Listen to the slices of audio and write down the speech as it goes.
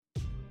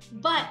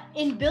But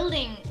in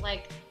building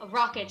like a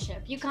rocket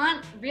ship, you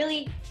can't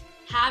really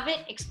have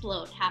it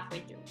explode halfway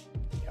through.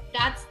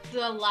 That's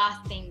the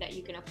last thing that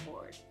you can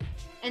afford.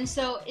 And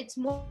so it's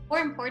more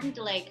important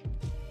to like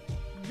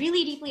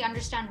really deeply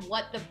understand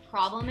what the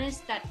problem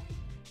is that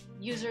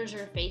users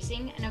are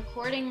facing, and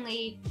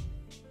accordingly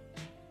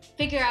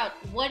figure out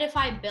what if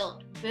I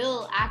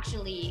will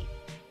actually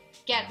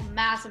get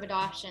massive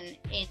adoption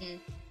in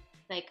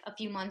like a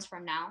few months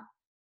from now.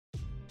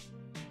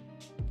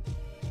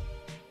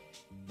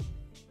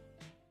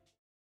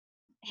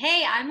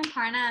 Hey, I'm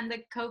Aparna. I'm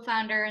the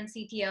co-founder and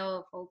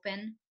CTO of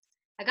Opyn.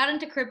 I got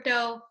into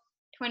crypto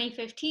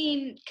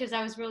 2015 because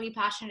I was really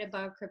passionate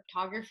about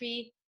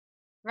cryptography.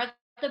 Read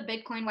the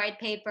Bitcoin white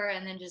paper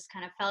and then just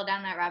kind of fell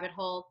down that rabbit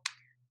hole.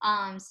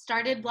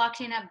 Started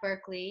blockchain at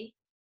Berkeley,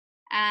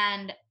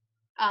 and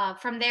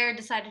from there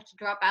decided to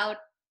drop out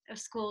of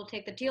school,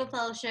 take the Teal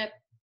Fellowship.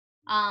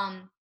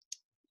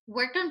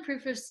 Worked on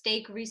proof of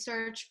stake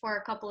research for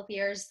a couple of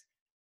years,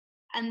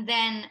 and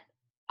then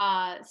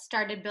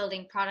started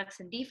building products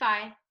in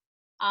DeFi.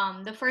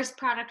 The first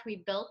product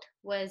we built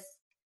was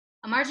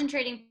a margin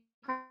trading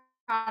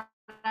product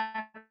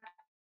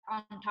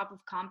on top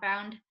of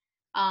Compound.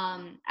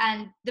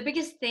 And the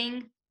biggest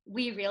thing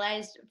we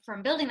realized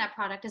from building that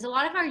product is a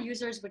lot of our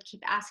users would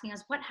keep asking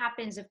us, what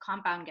happens if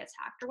Compound gets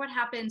hacked? Or what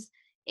happens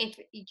if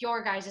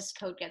your guys'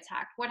 code gets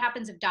hacked? What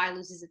happens if DAI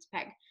loses its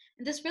peg?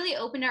 And this really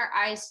opened our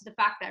eyes to the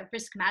fact that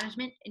risk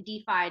management in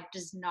DeFi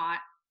does not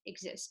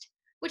exist.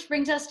 Which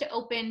brings us to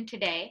Opyn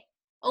today.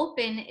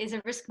 Opyn is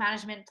a risk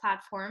management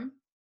platform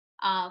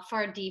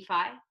for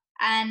DeFi,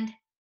 and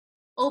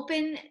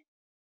Opyn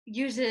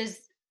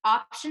uses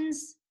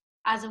options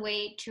as a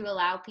way to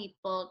allow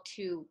people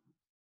to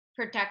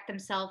protect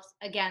themselves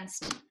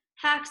against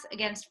hacks,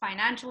 against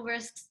financial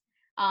risks,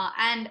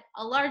 and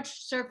a large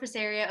surface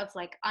area of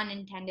like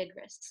unintended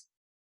risks.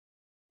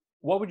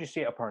 What would you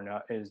say,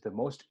 Aparna, is the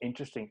most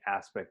interesting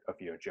aspect of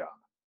your job?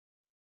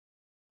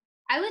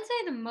 I would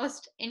say the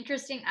most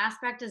interesting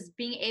aspect is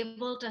being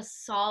able to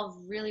solve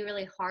really,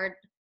 really hard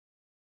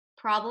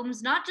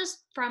problems, not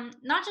just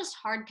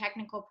hard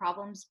technical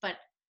problems, but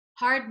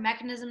hard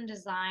mechanism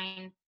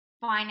design,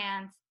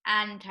 finance,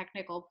 and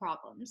technical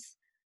problems.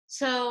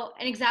 So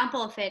an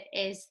example of it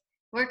is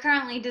we're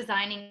currently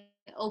designing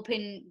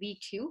Opyn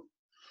V2,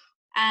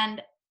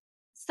 and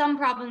some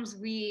problems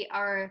we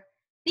are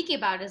thinking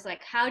about is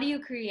like, how do you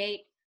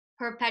create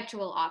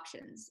perpetual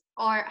options,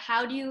 or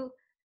how do you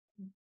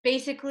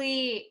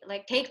basically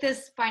like take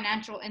this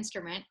financial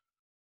instrument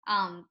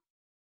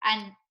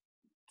and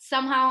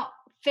somehow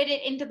fit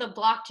it into the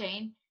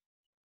blockchain,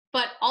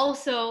 but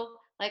also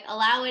like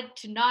allow it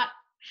to not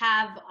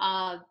have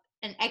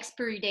an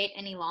expiry date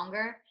any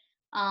longer,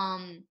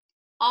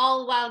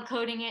 all while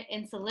coding it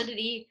in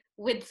Solidity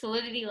with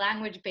Solidity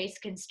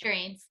language-based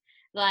constraints.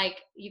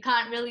 Like you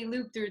can't really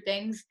loop through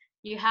things.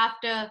 You have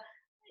to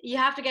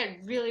get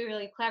really,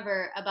 really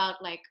clever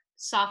about like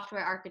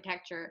software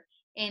architecture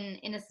in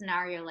a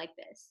scenario like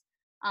this.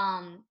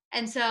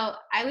 And so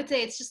I would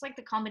say it's just like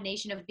the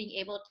combination of being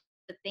able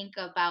to think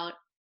about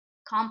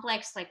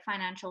complex like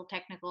financial,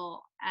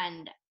 technical,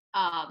 and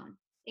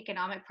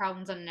economic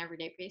problems on an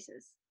everyday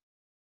basis.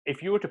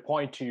 If you were to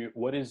point to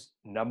what is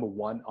number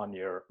one on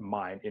your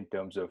mind in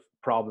terms of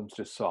problems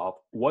to solve,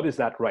 what is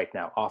that right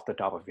now off the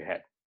top of your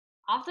head?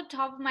 Off the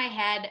top of my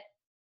head,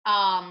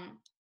 um,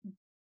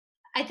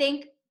 I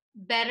think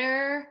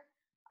better.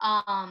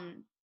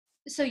 Um,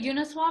 so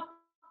Uniswap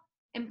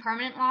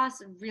impermanent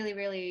loss really,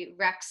 really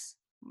wrecks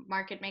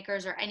market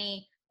makers or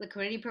any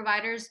liquidity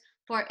providers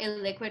for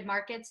illiquid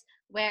markets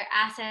where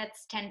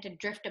assets tend to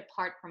drift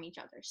apart from each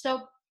other.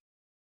 So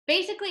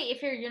basically,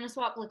 if you're a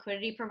Uniswap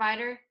liquidity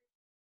provider,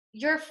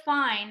 you're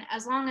fine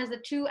as long as the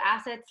two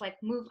assets like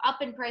move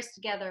up in price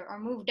together or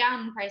move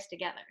down in price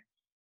together.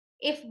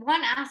 If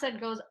one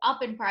asset goes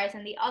up in price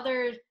and the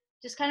other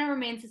just kind of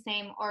remains the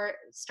same or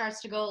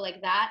starts to go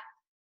like that,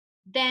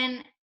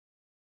 then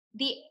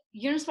the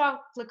Uniswap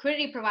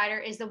liquidity provider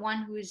is the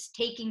one who's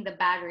taking the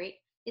bad rate,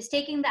 is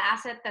taking the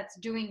asset that's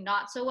doing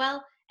not so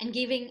well and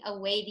giving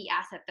away the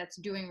asset that's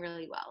doing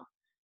really well.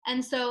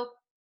 And so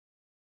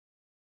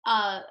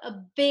a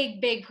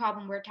big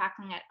problem we're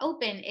tackling at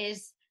Opyn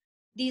is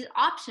these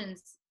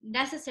options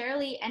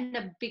necessarily end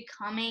up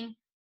becoming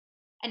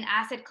an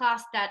asset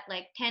class that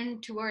like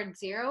tend towards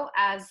zero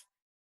as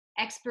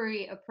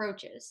expiry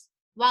approaches,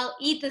 while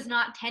ETH is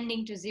not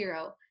tending to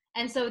zero.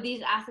 And so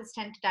these assets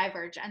tend to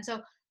diverge. And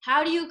so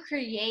how do you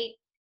create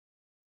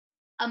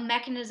a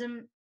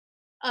mechanism,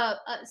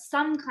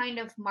 some kind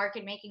of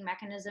market making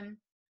mechanism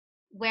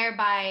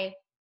whereby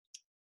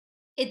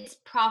it's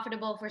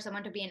profitable for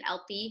someone to be an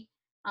LP,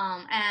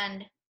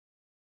 and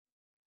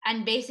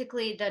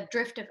basically the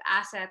drift of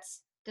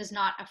assets does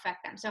not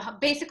affect them. So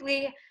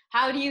basically,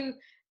 how do you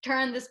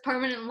turn this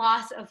permanent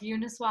loss of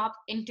Uniswap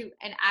into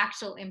an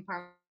actual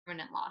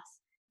impermanent loss?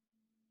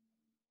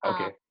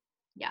 Okay,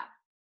 Yeah.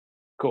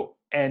 cool.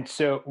 And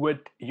so with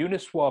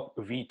Uniswap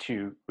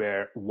V2,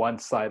 where one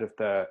side of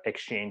the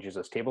exchange is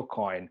a stable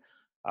coin,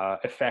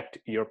 affect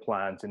your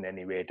plans in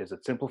any way? Does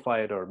it simplify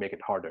it or make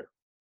it harder?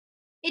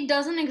 It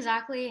doesn't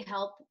exactly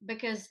help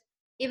because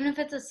even if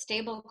it's a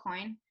stable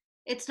coin,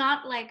 it's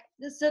not like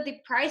so the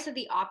price of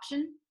the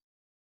option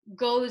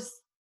goes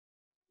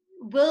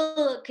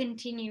will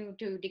continue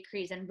to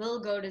decrease and will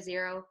go to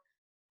zero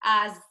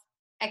as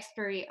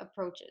expiry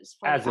approaches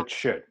for the As it option,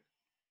 should.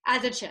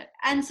 as it should.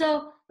 And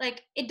so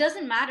like it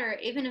doesn't matter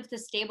even if the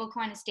stable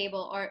coin is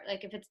stable or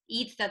like if it's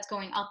ETH that's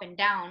going up and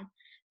down,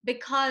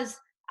 because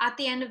at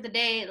the end of the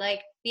day,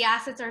 like the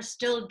assets are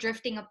still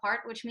drifting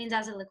apart, which means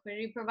as a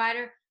liquidity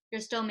provider,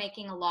 you're still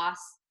making a loss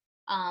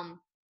um,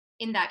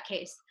 in that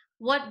case.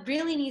 What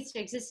really needs to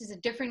exist is a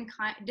different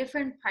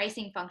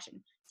pricing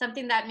function,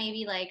 something that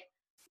maybe like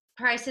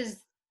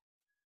prices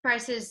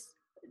prices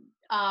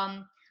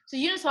so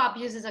Uniswap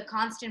uses a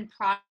constant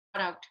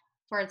product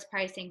for its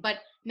pricing, but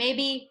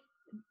maybe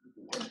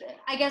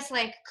I guess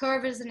like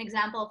Curve is an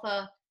example of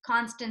a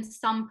constant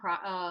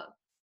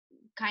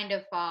kind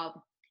of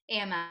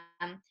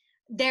AMM.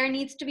 There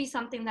needs to be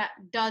something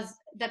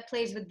that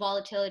plays with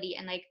volatility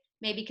and like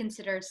maybe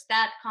considers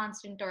that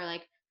constant or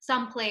like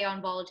some play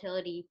on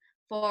volatility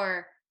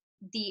for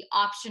the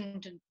option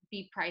to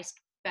be priced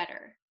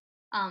better.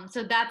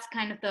 So that's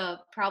kind of the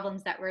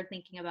problems that we're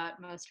thinking about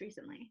most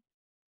recently.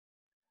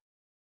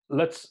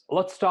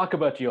 Let's talk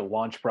about your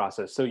launch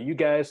process. So you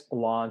guys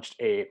launched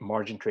a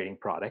margin trading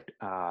product,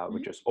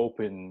 which Mhm. is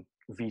Open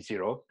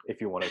V0,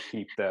 if you want to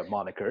keep the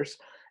monikers.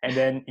 And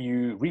then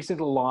you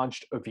recently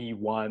launched a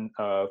V1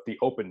 of the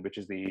Open, which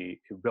is the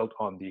built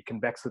on the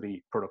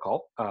convexity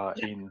protocol Yeah,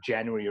 in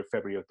January or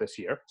February of this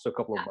year, so a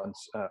couple of yeah,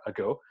 months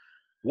ago.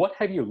 What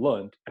have you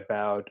learned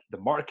about the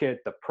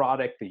market, the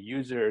product, the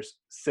users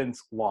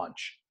since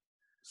launch?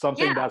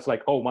 Something yeah. that's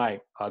like, oh my,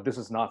 this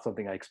is not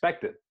something I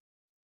expected.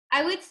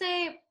 I would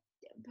say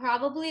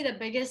probably the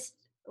biggest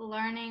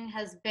learning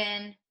has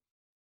been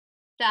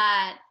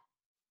that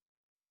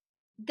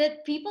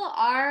people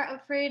are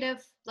afraid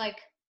of like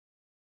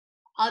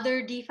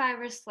other DeFi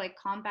risks, like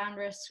compound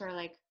risks or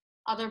like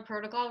other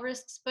protocol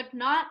risks, but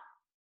not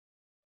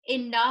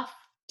enough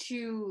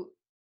to.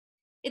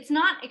 It's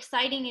not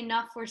exciting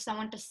enough for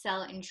someone to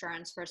sell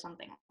insurance for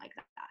something like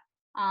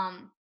that.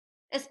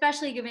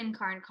 Especially given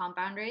current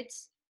compound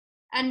rates,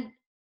 and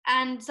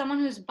someone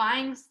who's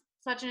buying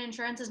such an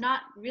insurance is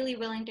not really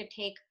willing to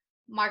take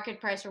market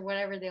price or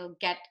whatever they'll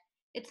get.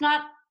 It's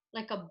not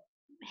like a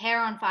hair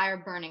on fire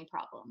burning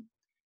problem.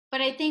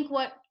 But I think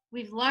what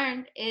we've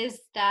learned is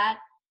that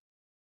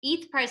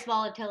ETH price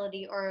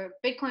volatility or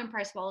Bitcoin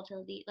price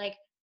volatility, like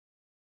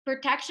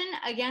protection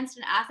against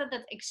an asset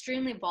that's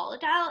extremely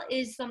volatile,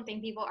 is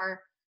something people are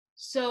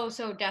so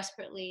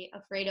desperately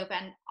afraid of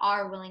and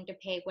are willing to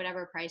pay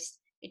whatever price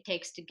it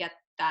takes to get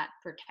that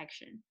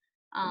protection,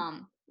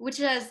 which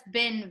has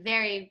been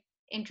very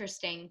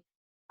interesting.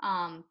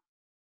 um,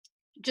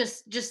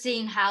 just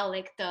seeing how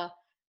like the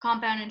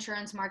compound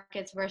insurance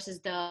markets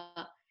versus the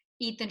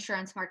ETH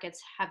insurance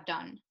markets have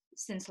done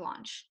since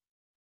launch.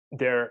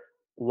 There are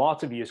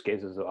lots of use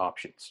cases of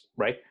options,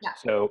 right? Yeah.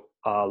 So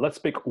let's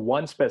pick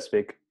one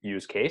specific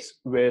use case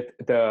with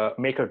the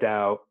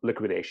MakerDAO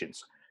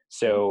liquidations. Mhm.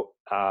 So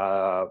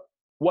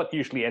what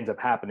usually ends up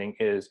happening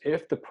is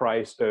if the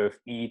price of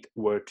ETH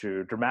were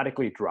to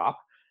dramatically drop,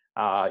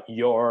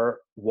 your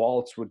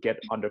wallets would get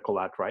under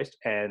collateralized,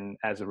 and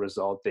as a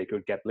result, they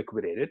could get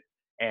liquidated,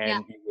 Yeah.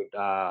 and you would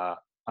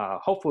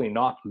hopefully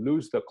not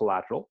lose the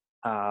collateral,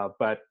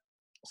 but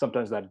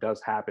sometimes that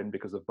does happen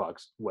because of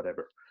bugs,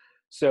 whatever.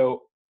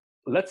 So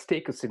let's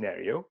take a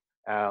scenario.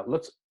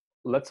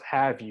 Let's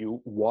have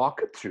you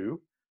walk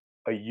through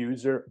a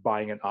user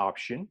buying an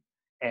option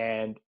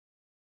and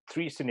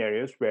three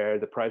scenarios where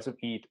the price of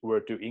ETH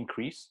were to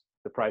increase,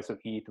 the price of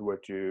ETH were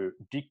to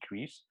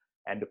decrease,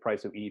 and the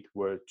price of ETH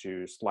were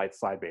to slide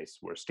sideways,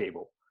 were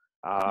stable.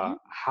 Mhm.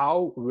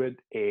 How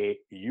would a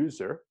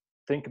user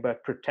think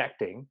about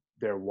protecting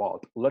their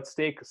wallet? Let's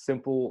take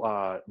simple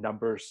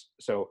numbers.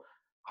 So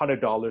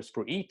 $100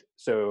 for ETH,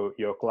 so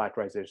your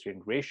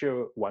collateralization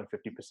ratio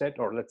 150%,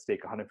 or let's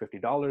take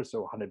 $150,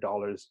 so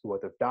 $100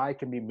 worth of DAI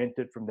can be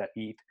minted from that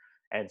ETH,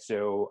 and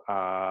so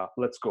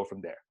let's go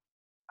from there.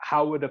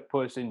 How would a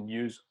person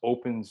use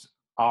Opyn's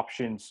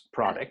options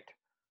product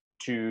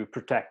to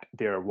protect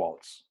their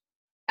wallets?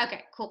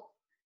 Okay, cool.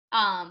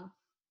 Um,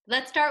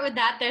 let's start with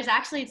that. There's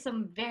actually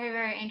some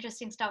very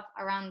interesting stuff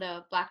around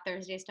the Black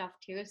Thursday stuff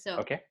too. So if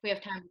Okay. we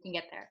have time, we can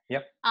get there.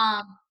 Yep.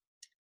 Um,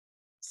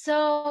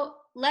 so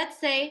let's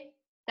say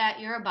that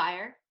you're a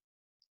buyer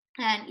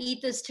and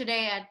ETH is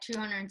today at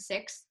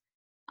 206.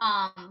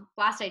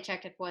 Last I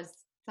checked, it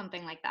was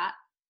something like that.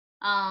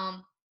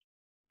 Um,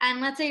 and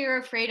let's say you're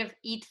afraid of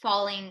ETH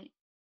falling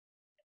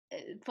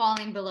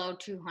below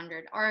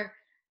 200, or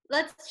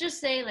let's just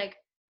say like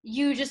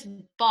you just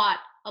bought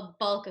a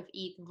bulk of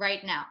ETH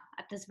right now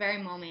at this very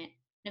moment.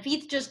 And if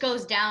ETH just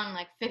goes down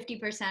like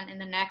 50% in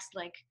the next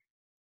like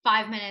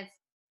 5 minutes,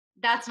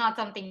 that's not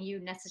something you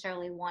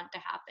necessarily want to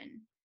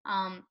happen.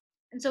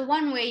 And so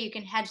one way you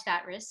can hedge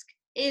that risk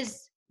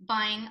is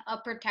buying a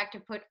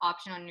protected put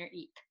option on your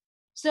ETH.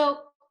 So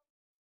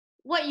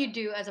what you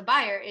do as a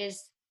buyer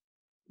is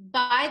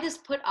buy this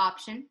put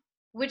option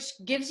which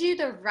gives you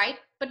the right,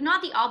 but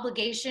not the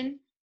obligation,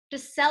 to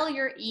sell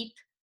your ETH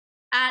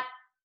at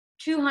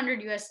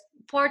 200 US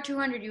for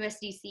 200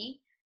 USDC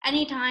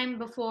anytime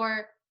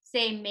before,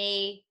 say,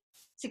 May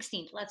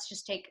 16th. Let's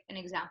just take an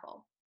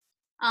example.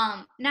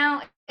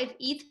 Now, if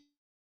ETH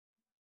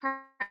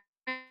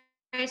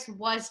price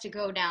was to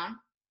go down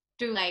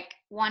to like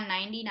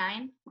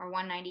 199 or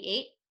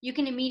 198, you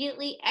can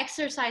immediately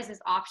exercise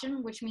this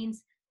option, which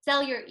means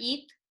sell your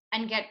ETH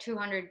and get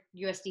 200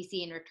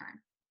 USDC in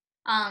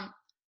return.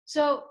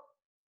 So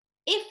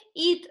if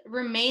ETH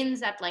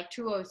remains at like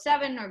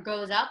 207 or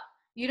goes up,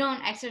 you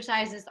don't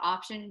exercise this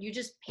option. You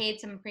just paid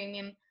some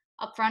premium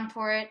upfront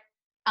for it.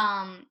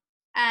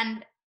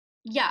 And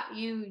yeah,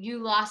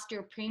 you lost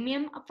your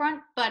premium upfront,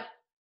 but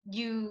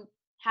you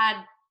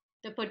had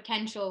the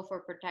potential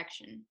for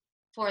protection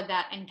for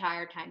that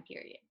entire time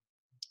period.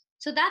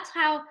 So that's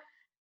how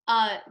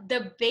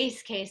the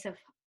base case of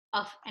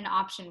an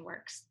option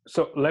works.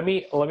 So let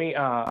me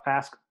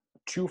ask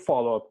two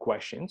follow-up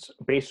questions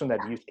based on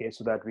that use case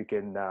so that we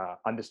can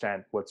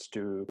understand what's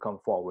to come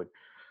forward.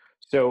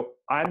 So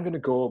I'm going to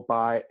go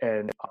buy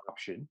an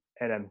option,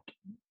 and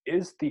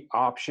is the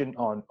option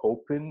on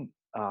Opyn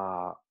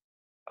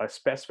a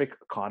specific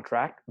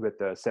contract with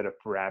a set of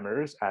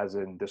parameters, as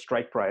in the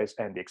strike price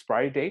and the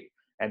expiry date?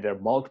 And there are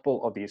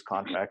multiple of these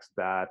contracts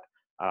that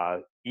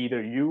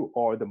either you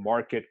or the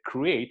market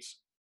creates.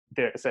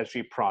 They're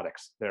essentially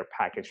products, they're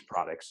packaged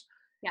products.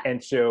 Yeah.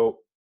 And so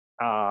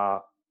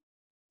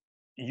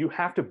you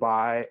have to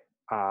buy,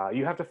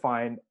 you have to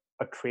find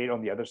a trade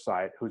on the other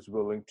side who's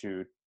willing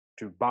to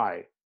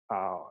buy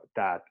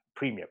that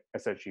premium,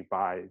 essentially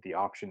buy the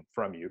option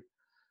from you.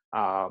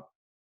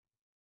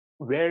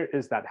 Where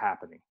is that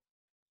happening?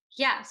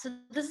 Yeah, so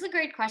this is a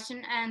great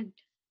question. And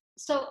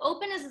so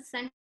Opyn is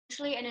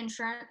essentially an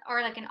insurance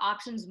or like an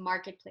options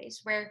marketplace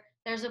where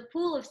there's a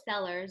pool of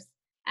sellers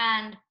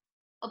and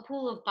a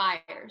pool of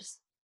buyers.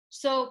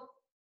 So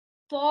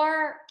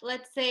for,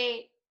 let's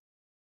say,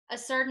 a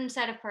certain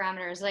set of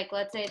parameters, like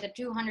let's say the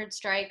 200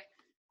 strike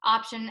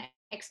option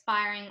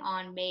expiring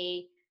on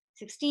May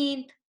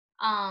 16th,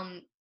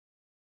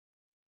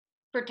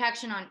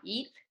 protection on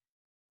ETH,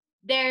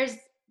 there's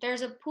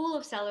a pool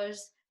of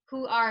sellers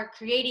who are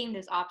creating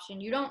this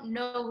option. You don't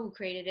know who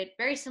created it.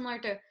 Very similar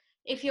to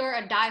if you're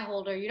a DAI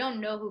holder, you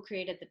don't know who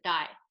created the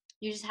DAI.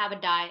 You just have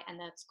a DAI and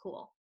that's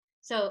cool.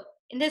 So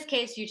in this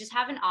case, you just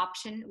have an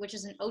option, which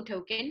is an O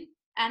token,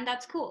 and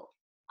that's cool.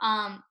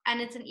 And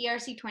it's an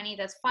ERC20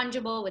 that's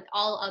fungible with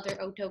all other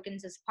O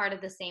tokens as part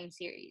of the same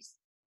series.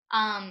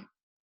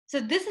 So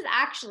this is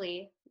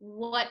actually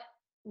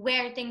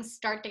where things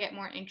start to get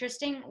more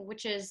interesting,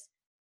 which is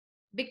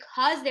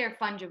because they're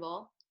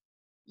fungible,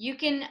 you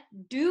can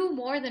do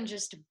more than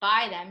just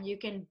buy them. You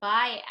can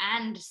buy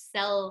and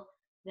sell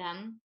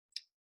them,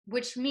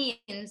 which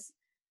means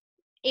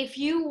if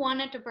you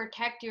wanted to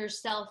protect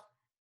yourself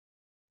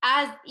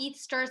as ETH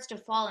starts to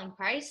fall in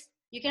price,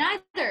 you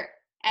can either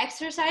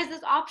exercise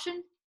this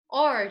option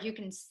or you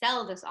can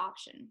sell this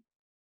option.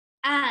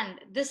 And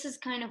this is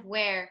kind of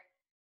where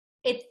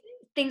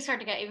things start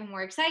to get even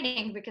more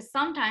exciting, because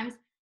sometimes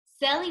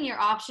selling your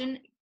option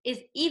is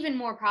even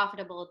more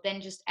profitable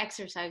than just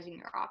exercising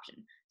your option.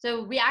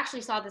 So we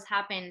actually saw this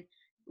happen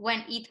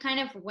when ETH kind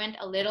of went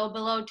a little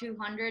below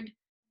 200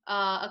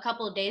 a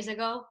couple of days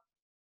ago,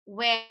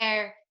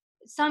 where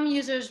some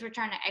users were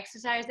trying to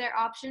exercise their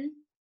option.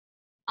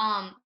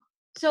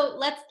 So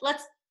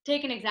let's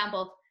take an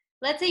example.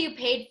 Let's say you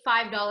paid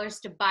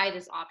 $5 to buy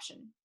this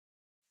option.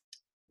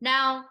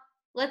 Now,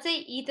 let's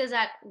say ETH is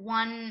at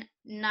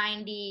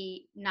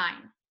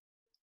 199.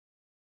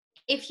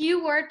 If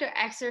you were to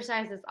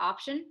exercise this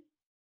option,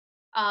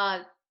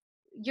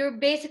 you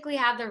basically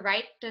have the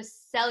right to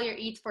sell your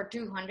ETH for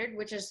 200,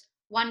 which is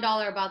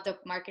 $1 above the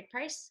market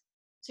price.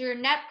 So your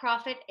net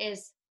profit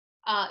is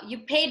you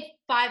paid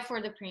 5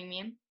 for the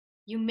premium,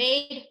 you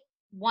made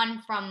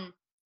 1 from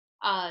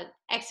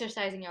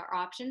exercising your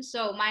option,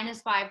 so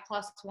 -5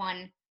 plus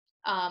 1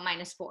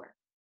 -4.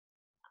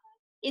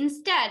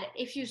 Instead,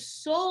 if you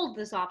sold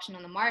this option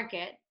on the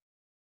market,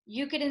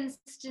 you could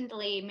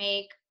instantly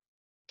make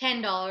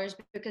 $10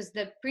 because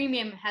the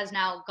premium has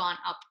now gone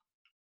up.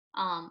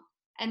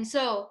 And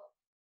so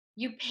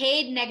you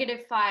paid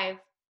 -5,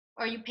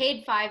 or you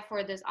paid 5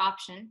 for this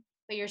option,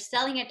 but you're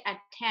selling it at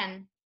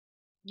 10.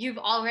 You've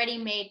already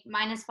made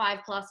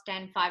 -5 plus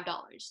 10,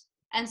 $5.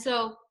 And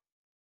so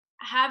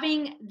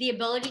having the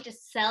ability to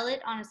sell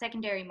it on a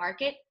secondary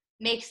market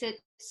makes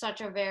it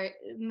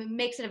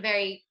a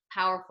very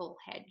powerful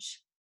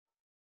hedge.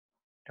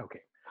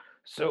 Okay.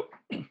 So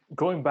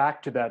going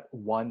back to that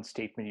one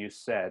statement you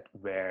said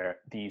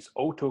where these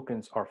O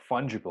tokens are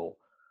fungible,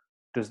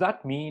 does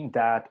that mean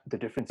that the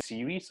different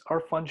series are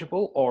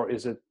fungible, or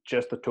is it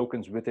just the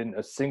tokens within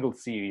a single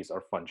series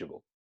are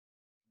fungible?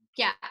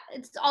 Yeah,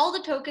 it's all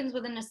the tokens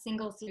within a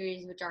single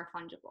series which are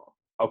fungible.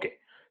 Okay.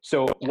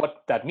 So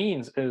what that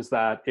means is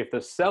that if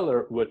the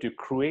seller were to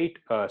create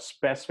a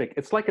specific,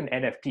 it's like an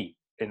NFT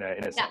in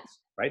a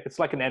sense, right? It's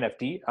like an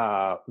NFT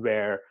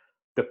where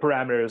the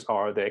parameters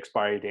are the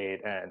expiry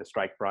date and the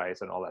strike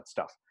price and all that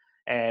stuff.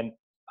 And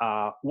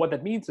what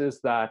that means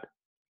is that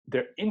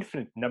there are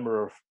infinite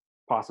number of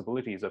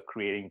possibilities of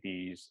creating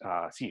these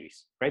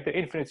series, right? They're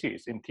infinite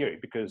series in theory,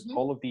 because Mhm.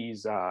 all of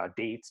these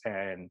dates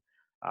and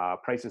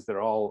prices,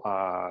 they're all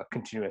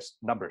continuous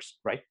numbers,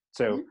 right?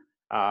 So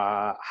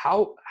Mhm.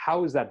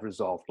 how is that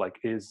resolved? Like,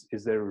 is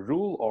there a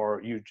rule,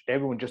 or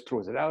everyone just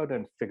throws it out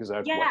and figures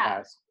out what Yeah.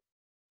 has?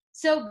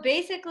 So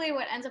basically,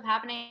 what ends up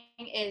happening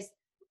is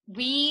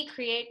we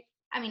create,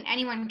 I mean,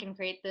 anyone can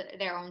create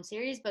their own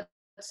series, but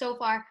so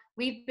far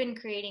we've been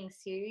creating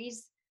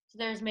series. So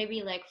there's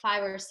maybe like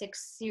 5 or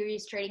 6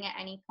 series trading at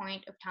any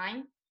point of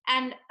time.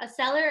 And a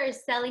seller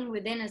is selling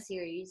within a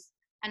series,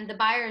 and the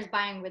buyer is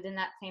buying within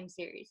that same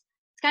series.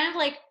 It's kind of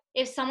like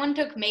if someone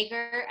took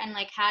Maker and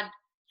like had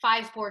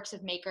 5 forks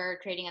of Maker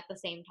trading at the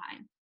same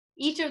time.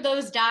 Each of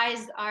those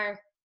dies are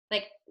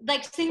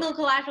like single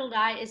collateral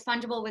die is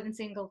fungible within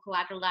single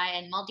collateral die,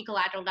 and multi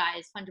collateral die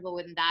is fungible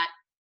within that.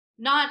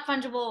 Not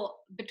fungible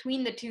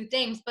between the two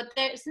things, but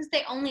since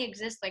they only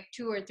exist like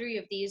 2 or 3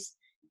 of these,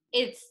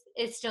 it's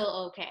still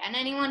okay. And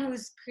anyone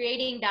who's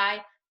creating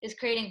die is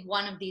creating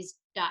one of these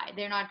die.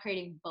 They're not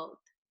creating both,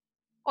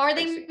 or I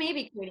they see. may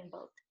be creating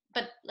both,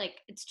 but like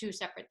it's two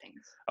separate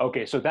things.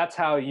 Okay, so that's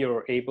how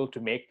you're able to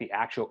make the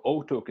actual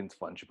O tokens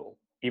fungible,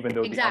 even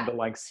though the Exactly.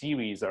 underlying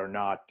series are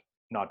not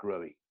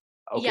really.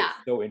 Okay, Yeah.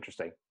 so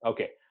interesting.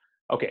 Okay,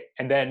 okay,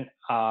 and then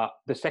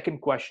the second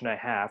question I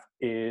have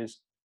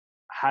is,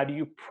 how do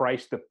you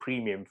price the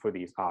premium for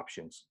these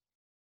options?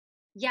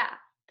 Yeah,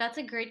 that's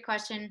a great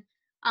question.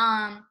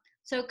 Um,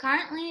 so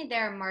currently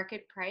they're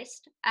market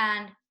priced,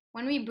 and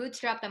when we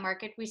bootstrap the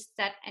market, we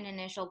set an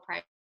initial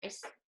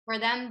price for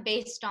them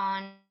based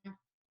on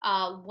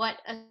what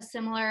a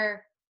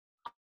similar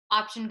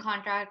option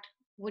contract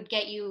would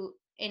get you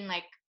in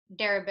like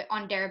Deribit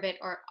on Deribit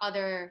or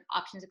other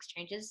options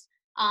exchanges.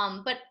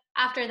 But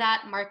after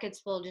that,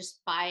 markets will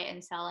just buy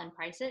and sell and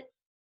price it.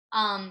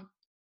 Um,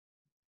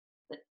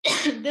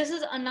 this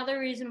is another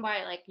reason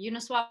why like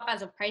Uniswap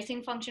as a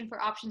pricing function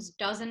for options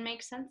doesn't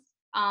make sense.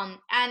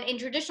 And in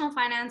traditional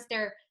finance,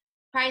 they're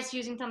priced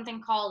using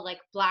something called like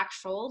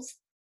Black-Scholes,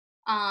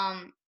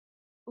 um,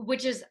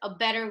 which is a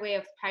better way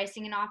of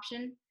pricing an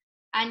option.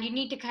 And you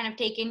need to kind of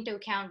take into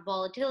account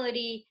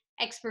volatility,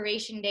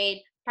 expiration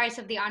date, price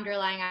of the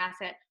underlying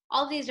asset,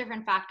 all these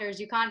different factors.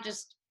 You can't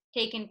just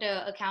take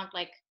into account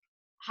like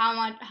how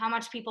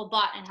much people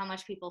bought and how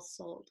much people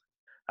sold.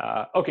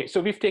 Okay,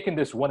 so we've taken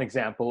this one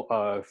example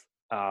of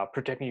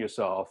protecting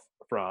yourself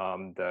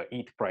from the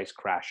ETH price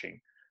crashing.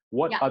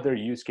 What Yeah. other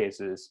use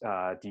cases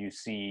do you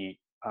see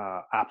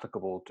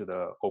applicable to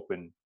the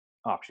open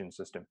option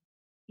system?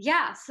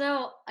 Yeah,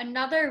 so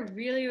another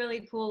really,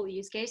 really cool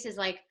use case is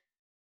like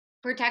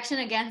protection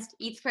against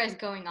ETH price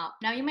going up.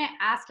 Now you might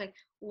ask, like,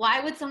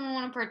 why would someone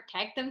want to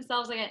protect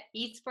themselves against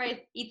ETH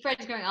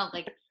price going up?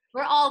 Like,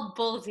 we're all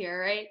bulls here,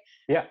 right?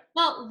 Yeah.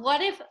 But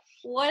what if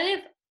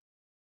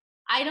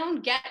I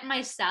don't get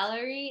my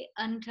salary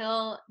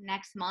until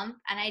next month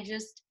and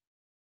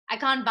I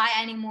can't buy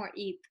any more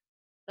ETH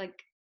like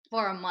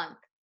for a month?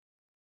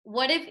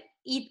 What if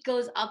ETH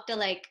goes up to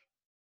like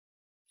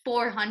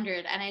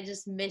 400 and I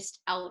just missed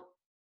out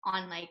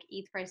on like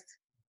ETH price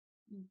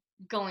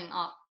going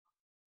up?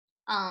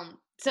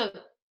 So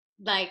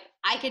like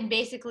I can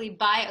basically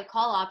buy a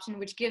call option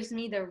which gives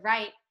me the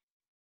right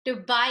to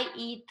buy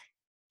ETH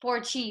for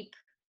cheap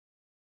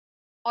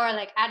or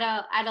like at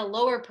a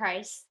lower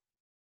price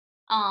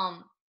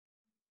um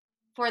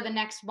for the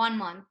next 1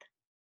 month.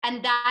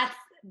 And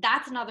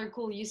that's another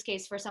cool use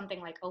case for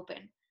something like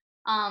Opyn.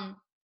 Um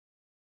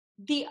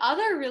the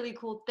other really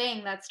cool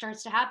thing that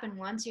starts to happen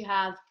once you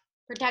have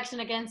protection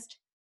against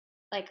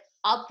like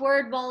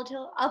upward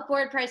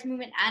price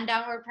movement and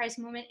downward price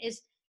movement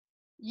is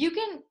you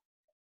can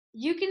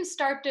you can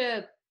start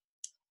to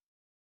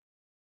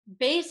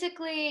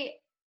basically,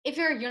 if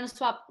you're a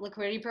Uniswap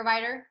liquidity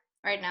provider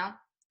right now,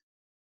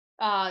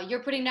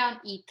 you're putting down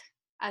ETH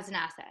as an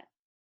asset,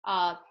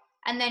 uh,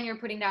 and then you're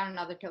putting down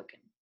another token,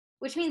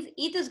 which means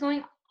ETH is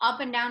going up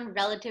and down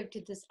relative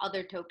to this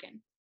other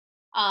token.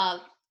 Uh,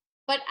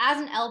 but as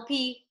an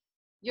LP,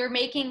 you're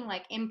making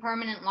like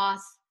impermanent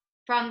loss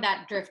from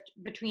that drift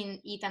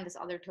between ETH and this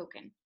other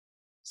token.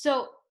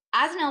 So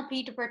as an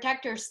LP, to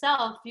protect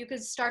yourself, you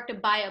could start to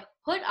buy a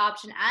put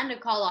option and a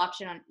call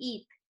option on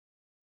ETH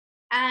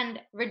and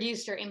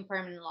reduce your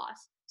impermanent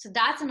loss. So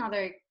that's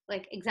another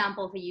like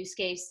example of a use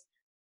case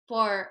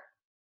for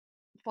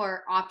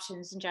for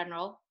options in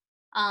general.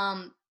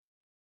 Um,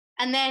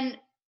 and then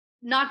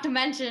not to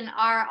mention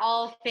our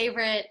all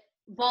favorite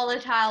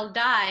volatile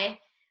die,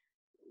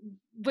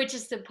 which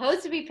is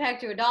supposed to be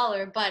pegged to a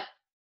dollar, but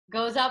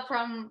goes up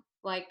from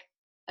like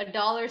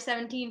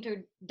 $1.17 to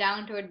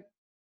down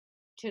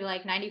to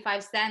like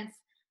 95 cents,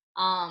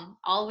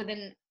 all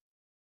within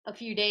a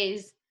few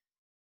days.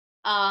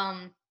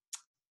 Um,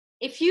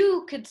 if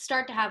you could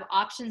start to have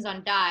options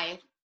on DAI,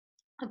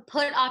 a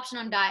put option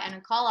on DAI and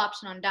a call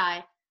option on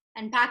DAI,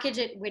 and package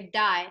it with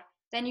DAI,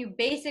 then you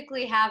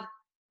basically have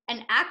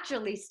an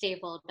actually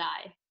stable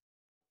DAI.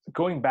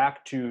 Going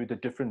back to the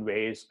different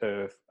ways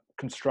of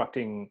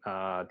constructing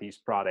these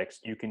products,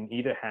 you can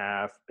either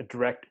have a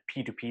direct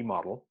P2P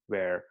model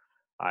where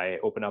I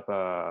open up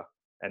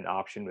an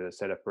option with a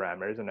set of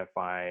parameters and I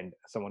find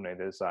someone on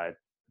the other side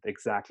with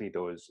exactly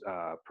those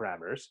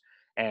parameters.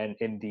 And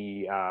in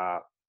the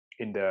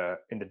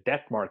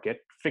debt market,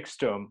 fixed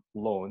term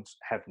loans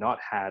have not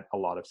had a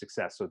lot of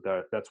success. So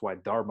that's why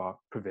Dharma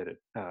pivoted,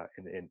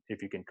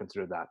 if you can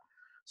consider that.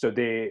 So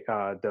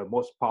the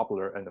most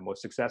popular and the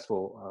most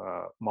successful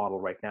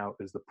model right now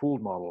is the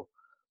pooled model.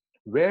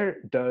 Where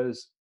does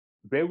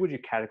where would you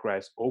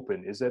categorize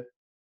Opyn? Is it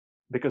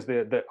because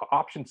the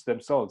options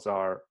themselves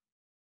are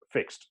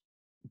fixed,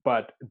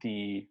 but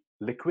the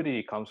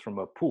liquidity comes from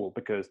a pool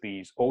because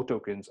these O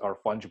tokens are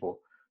fungible.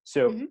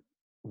 So Mhm.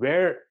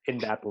 where in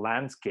that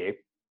landscape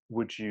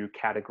would you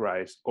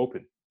categorize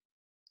Opyn?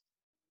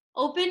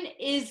 Open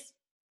is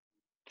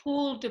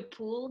pool to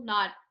pool,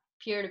 not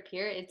peer to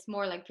peer. It's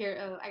more like peer,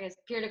 I guess,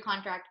 peer to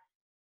contract.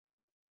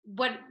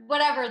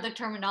 Whatever the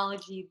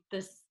terminology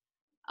this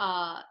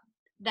uh,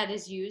 that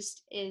is used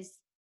is,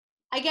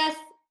 I guess,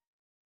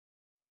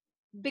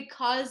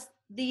 because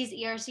these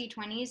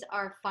ERC20s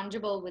are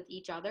fungible with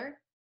each other.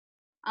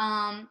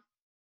 Um,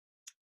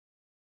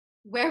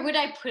 where would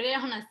I put it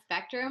on a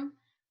spectrum?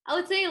 I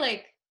would say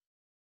like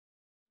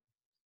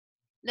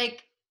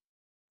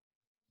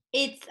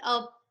it's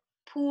a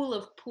pool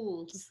of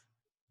pools.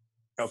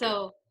 Okay,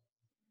 So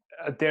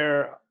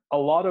there are a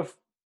lot of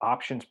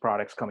options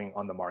products coming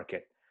on the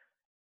market.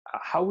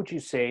 How would you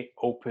say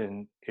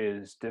Opyn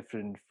is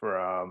different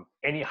from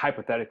any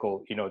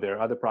hypothetical? There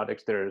are other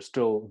products that are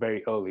still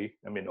very early.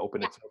 I mean,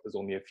 Opyn yeah, itself is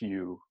only a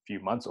few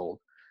months old.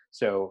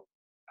 So,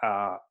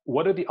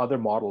 what are the other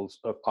models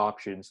of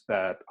options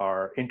that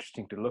are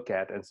interesting to look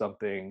at and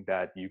something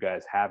that you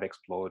guys have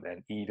explored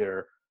and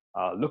either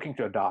looking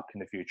to adopt in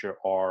the future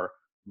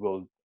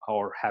will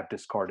or have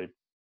discarded?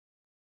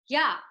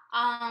 yeah.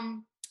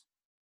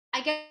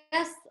 I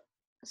guess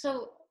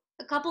so.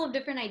 A couple of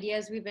different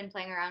ideas we've been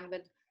playing around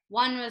with.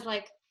 One was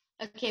like,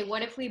 okay,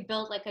 what if we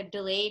built like a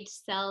delayed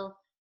sell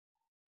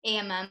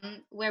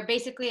AMM, where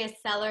basically a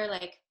seller,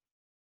 like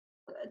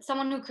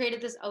someone who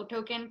created this O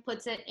token,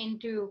 puts it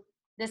into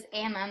this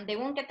AMM. They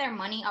won't get their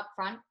money up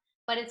front,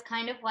 but it's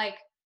kind of like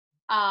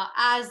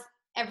as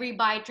every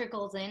buy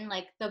trickles in,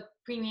 like the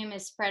premium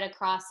is spread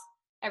across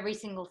every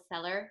single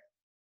seller.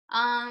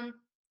 Um,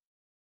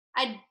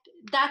 I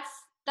that's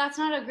that's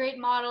not a great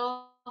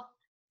model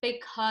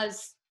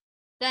because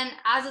then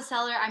as a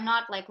seller, I'm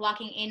not like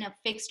locking in a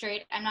fixed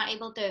rate. I'm not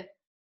able to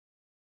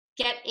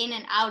get in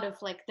and out of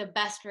like the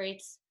best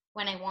rates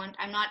when I want.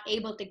 I'm not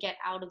able to get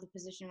out of the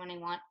position when I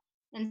want.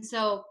 And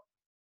so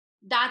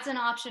that's an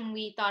option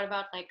we thought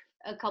about like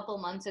a couple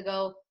months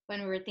ago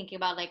when we were thinking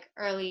about like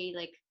early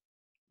like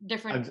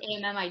different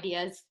And AMM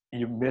ideas.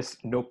 you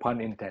missed, no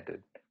pun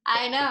intended.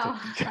 I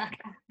That's know.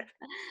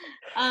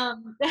 a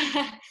um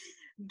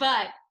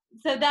but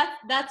so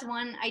that's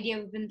one idea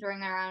we've been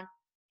throwing around.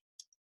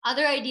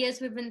 Other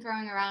ideas we've been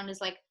throwing around is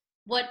like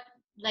what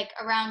like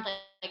around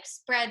like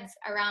spreads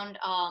around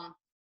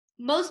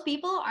most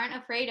people aren't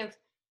afraid of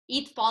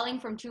ETH falling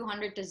from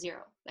 200 to 0.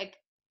 Like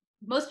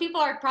most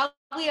people are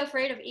probably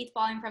afraid of ETH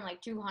falling from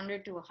like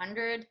 200 to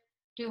 100,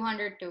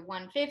 200 to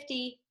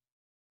 150.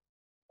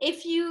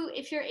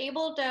 If you're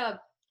able to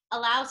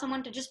allow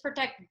someone to just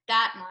protect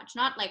that much,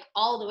 not like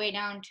all the way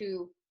down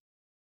to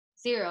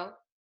 0,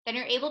 then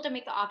you're able to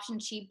make the option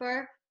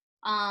cheaper,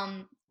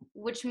 um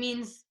which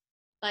means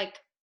like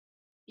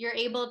you're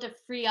able to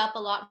free up a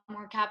lot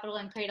more capital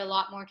and create a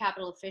lot more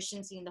capital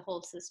efficiency in the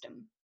whole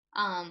system.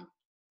 Um,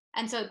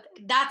 and so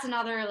that's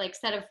another like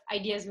set of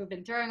ideas we've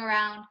been throwing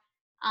around.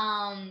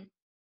 Um,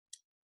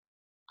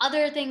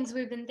 Other things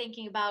we've been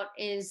thinking about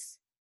is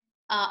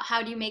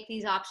how do you make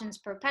these options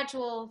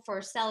perpetual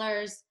for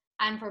sellers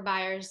and for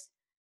buyers?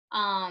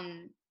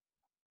 Um,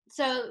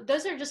 so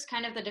those are just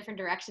kind of the different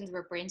directions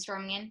we're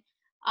brainstorming in.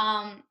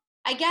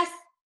 I guess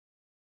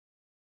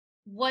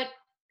what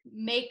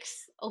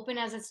makes Opyn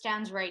as it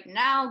stands right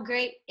now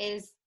great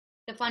is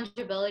the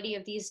fungibility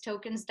of these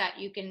tokens, that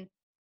you can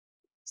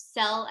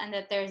sell and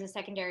that there's a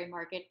secondary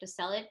market to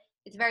sell it.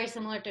 It's very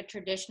similar to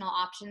traditional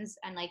options,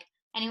 and like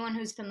anyone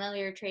who's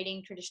familiar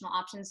trading traditional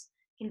options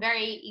can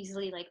very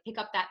easily like pick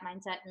up that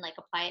mindset and like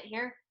apply it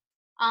here.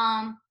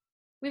 Um,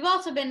 we've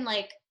also been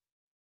like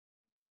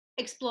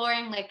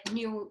exploring like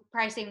new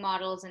pricing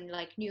models and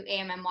like new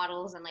AMM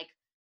models and like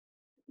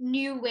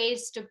new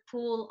ways to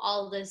pool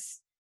all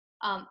this,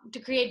 to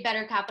create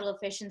better capital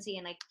efficiency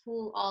and like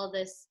pool all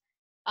this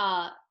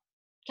uh,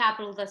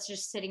 capital that's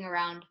just sitting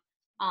around,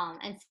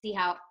 and see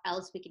how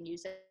else we can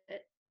use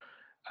it.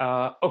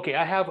 Okay,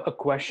 I have a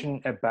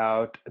question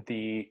about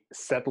the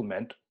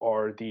settlement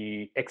or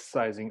the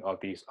exercising of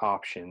these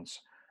options.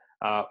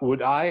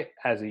 Would I,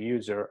 as a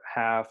user,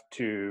 have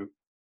to?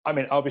 I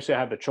mean, obviously, I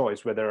have the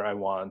choice whether I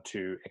want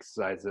to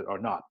exercise it or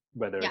not,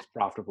 whether Yeah. it's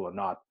profitable or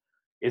not.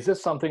 Is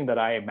this something that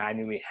I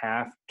manually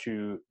have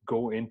to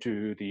go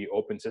into the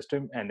open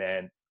system and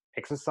then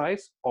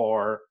exercise,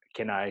 or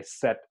can I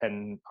set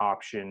an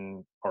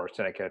option or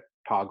set like a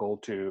toggle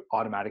to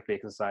automatically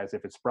exercise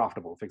if it's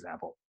profitable, for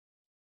example?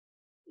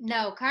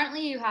 No,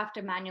 currently you have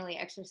to manually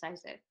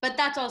exercise it, but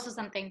that's also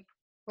something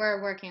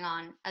we're working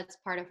on as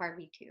part of our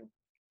V2.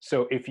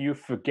 So if you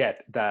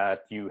forget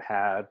that you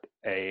had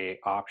a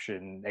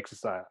option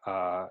exercise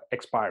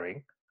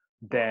expiring,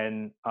 Yeah.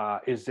 then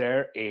is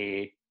there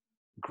a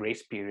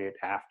grace period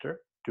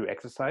after to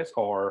exercise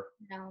or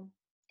No,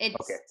 okay?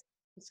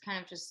 it's kind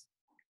of just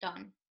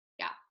done.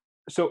 Yeah.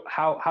 So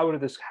how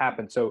did this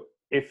happen? So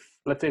if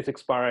let's say it's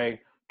expiring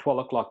 12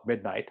 o'clock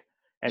midnight,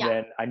 and Yeah.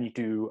 then I need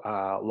to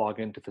log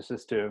into the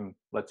system,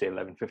 let's say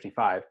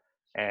 11:55,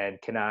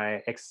 and can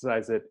I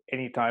exercise it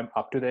anytime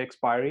up to the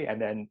expiry, and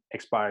then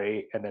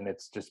expiry, and then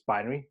it's just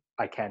binary?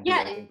 I can't do Yeah.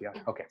 anything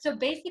beyond. Okay, So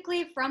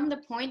basically, from the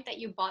point that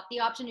you bought the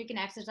option, you can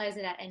exercise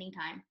it at any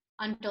time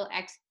until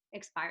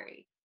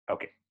expiry.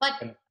 okay,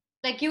 But and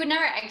like you would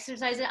never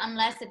exercise it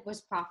unless it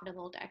was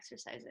profitable to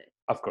exercise it.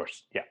 of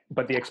course, yeah.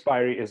 But the Yeah.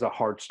 expiry is a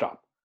hard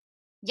stop.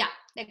 Yeah.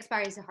 The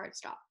expiry is a hard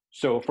stop.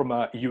 So from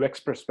a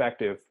UX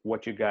perspective,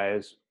 what you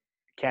guys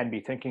can be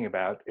thinking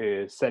about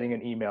is sending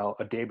an email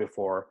a day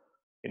before,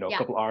 a Yeah.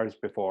 couple hours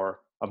before,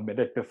 a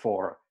minute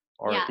before,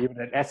 or Yeah. even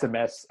an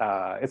SMS.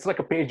 It's like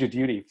a page of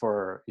duty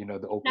for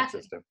the open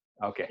Exactly. system.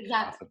 Okay,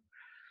 Exactly. awesome.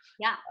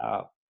 Yeah.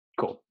 Uh,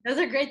 cool. Those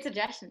are great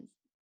suggestions.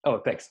 Oh,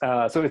 thanks.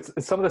 So it's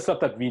some of the stuff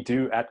that we do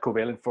at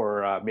Covalent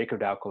for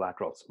MakerDAO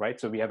collaterals, right?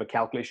 So we have a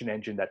calculation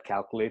engine that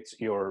calculates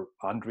your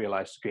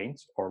unrealized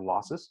gains or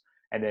losses,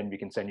 and then we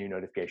can send you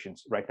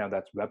notifications. Right now,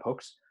 that's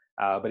webhooks.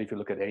 But if you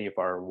look at any of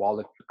our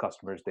wallet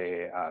customers,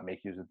 they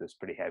make use of this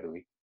pretty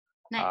heavily.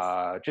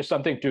 Nice. Just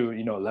something to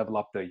level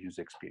up the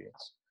user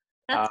experience.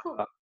 Uh, That's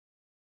cool.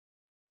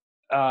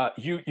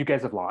 you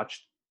guys have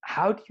launched.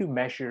 How do you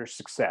measure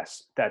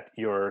success that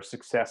you're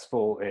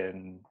successful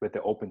in with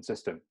the open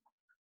system?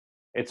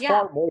 It's Yeah.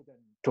 far more than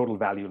total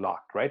value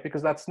locked, right?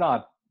 Because that's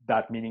not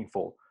that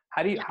meaningful.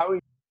 Yeah. How are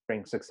you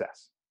bring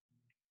success?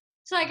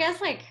 So I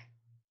guess like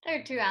there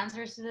are two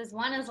answers to this.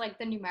 One is like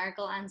the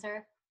numerical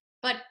answer,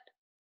 but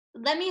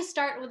let me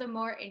start with a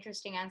more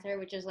interesting answer,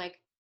 which is like,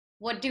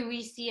 what do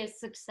we see as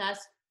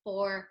success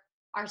for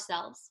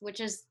ourselves? Which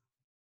is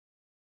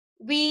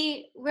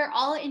we're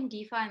all in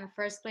DeFi in the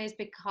first place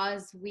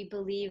because we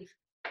believe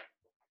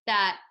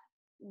that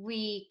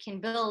we can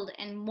build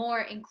a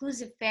more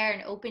inclusive, fair,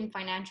 and open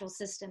financial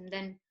system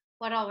than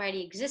what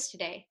already exists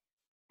today.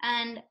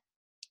 And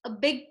a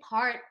big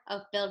part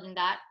of building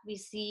that we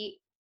see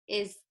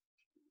is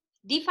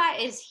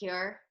DeFi is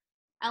here.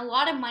 A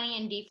lot of money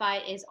in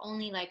DeFi is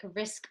only like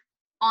risk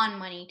on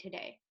money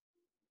today.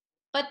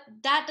 But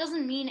that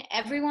doesn't mean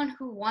everyone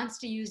who wants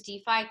to use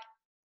DeFi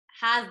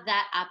has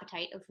that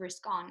appetite of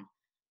risk on.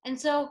 And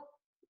so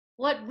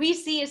what we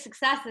see as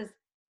success is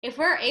if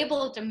we're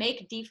able to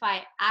make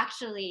DeFi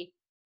actually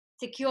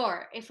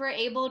secure, if we're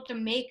able to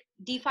make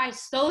DeFi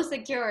so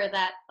secure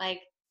that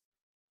like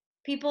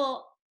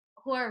people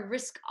who are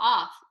risk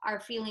off are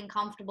feeling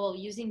comfortable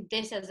using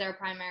this as their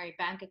primary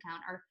bank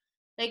account, or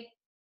like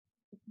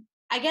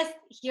I guess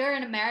here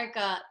in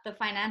America the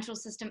financial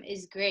system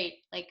is great.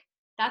 Like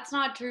that's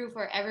not true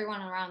for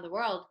everyone around the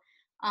world.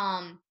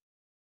 um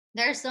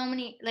there's so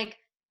many like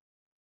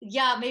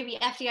yeah, maybe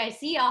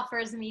FDIC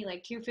offers me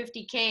like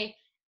 250K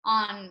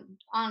on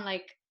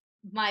like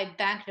my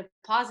bank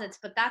deposits,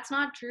 but that's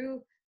not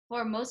true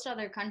for most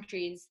other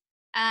countries.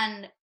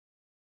 And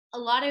a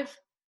lot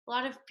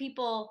of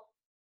people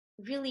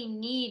really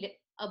need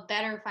a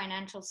better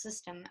financial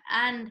system.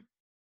 And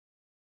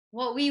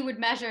what we would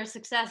measure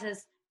success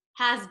is,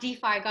 has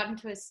DeFi gotten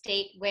to a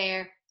state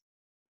where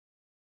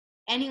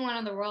anyone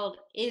in the world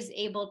is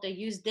able to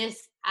use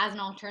this as an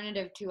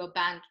alternative to a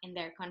bank in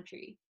their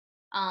country?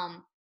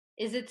 Um,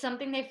 is it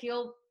something they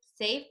feel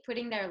safe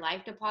putting their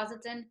life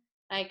deposits in?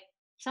 Like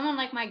someone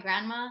like my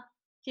grandma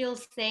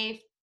feels safe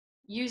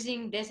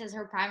using this as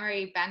her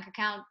primary bank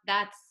account.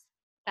 That's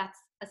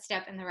a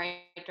step in the right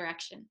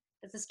direction.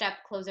 It's a step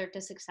closer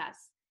to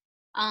success.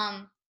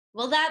 Um,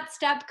 will that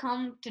step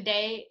come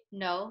today?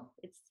 No,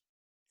 it's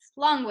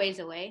a long ways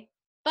away.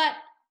 But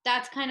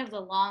that's kind of the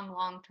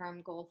long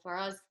term goal for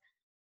us.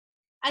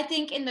 I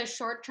think in the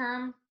short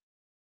term,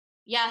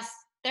 yes,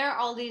 there are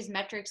all these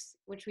metrics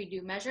which we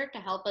do measure to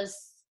help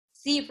us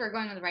see if we're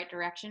going in the right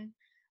direction.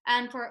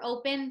 And for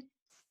Opyn,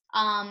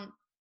 um,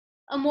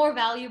 a more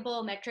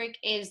valuable metric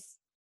is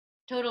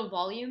total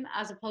volume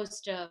as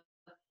opposed to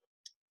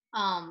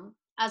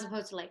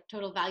like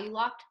total value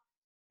locked.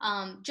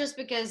 Just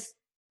because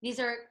these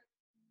are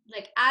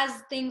like as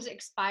things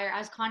expire,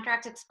 as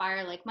contracts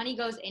expire, like money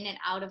goes in and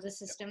out of the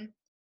system.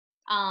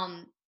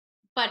 Um,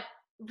 but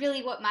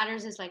really what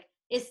matters is like,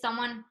 is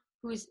someone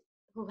who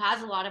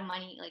has a lot of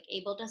money like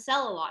able to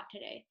sell a lot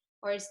today,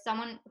 or is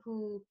someone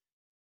who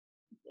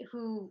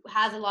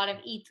has a lot of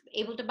ETH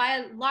able to buy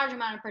a large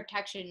amount of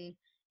protection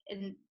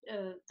in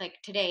like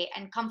today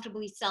and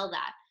comfortably sell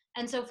that?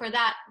 And so for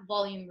that,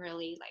 volume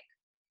really like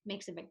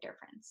makes a big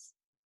difference.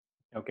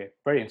 Okay,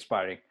 very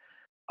inspiring.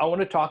 I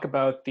want to talk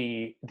about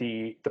the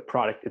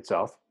product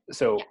itself.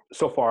 Yeah.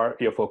 So far,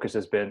 your focus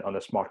has been on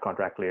the smart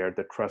contract layer,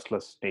 the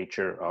trustless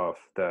nature of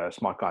the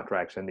smart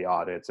contracts and the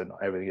audits and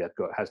everything that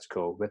has to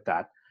go with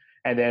that.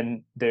 And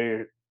then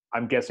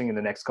I'm guessing in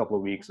the next couple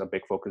of weeks, a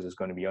big focus is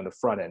going to be on the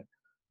front end.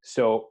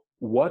 So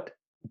what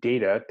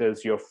data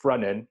does your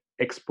front end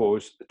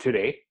expose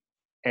today?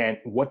 And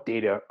what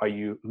data are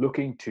you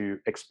looking to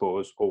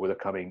expose over the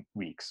coming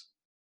weeks?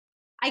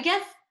 I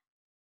guess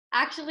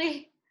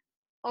actually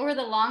over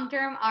the long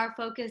term, our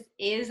focus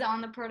is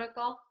on the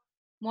protocol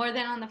more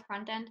than on the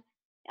front end.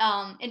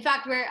 In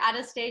fact, we're at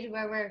a stage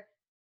where we're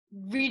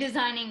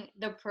redesigning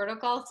the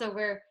protocol. So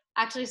we're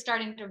actually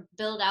starting to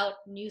build out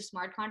new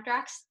smart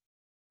contracts.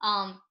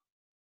 Um,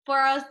 for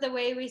us, the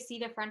way we see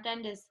the front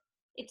end is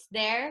it's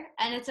there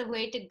and it's a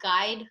way to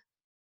guide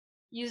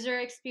user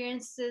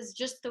experiences,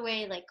 just the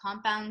way like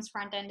Compound's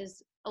front end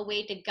is a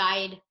way to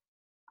guide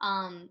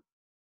um,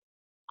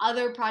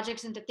 other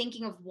projects into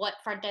thinking of what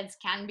front ends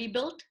can be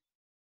built,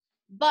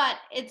 but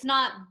it's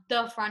not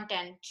the front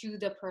end to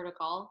the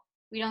protocol.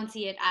 We don't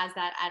see it as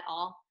that at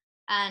all.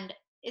 And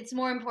it's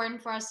more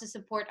important for us to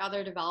support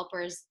other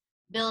developers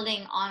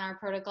building on our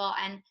protocol,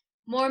 and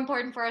more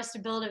important for us to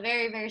build a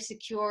very, very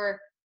secure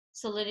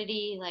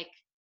solidity like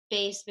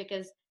base,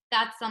 because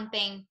that's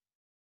something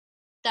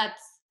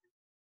that's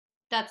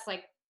that's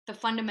like the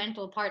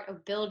fundamental part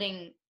of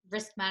building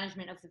risk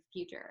management of the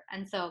future.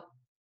 And so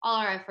all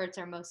our efforts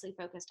are mostly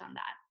focused on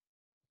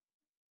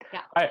that.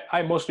 Yeah,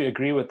 I mostly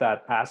agree with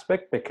that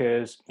aspect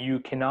because you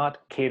cannot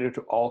cater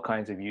to all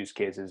kinds of use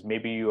cases.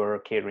 Maybe you're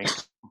catering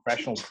to a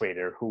professional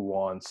trader who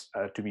wants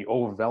to be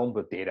overwhelmed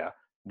with data.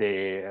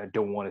 They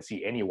don't want to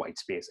see any white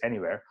space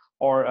anywhere,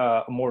 or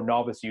a more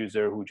novice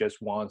user who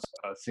just wants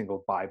a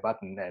single buy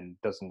button and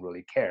doesn't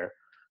really care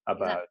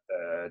about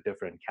exactly.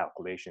 different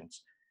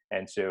calculations.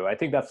 And so I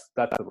think that's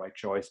the right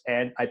choice.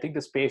 And I think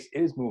the space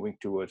is moving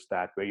towards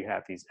that, where you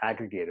have these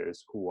aggregators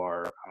who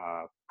are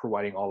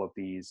providing all of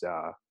these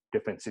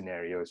different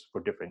scenarios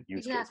for different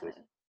use Exactly.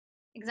 cases.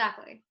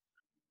 Exactly.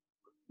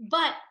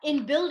 But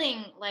in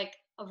building like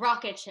a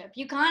rocket ship,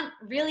 you can't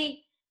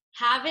really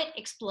have it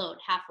explode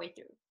halfway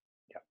through.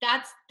 Yeah.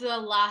 That's the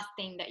last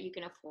thing that you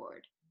can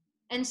afford.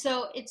 And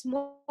so it's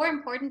more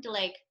important to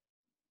like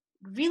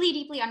really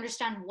deeply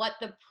understand what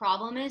the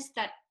problem is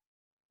that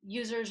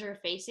users are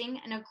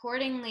facing, and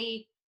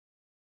accordingly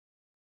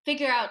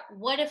figure out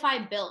what if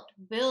I built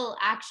will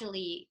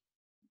actually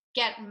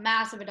get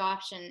massive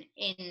adoption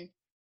in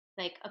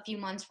like a few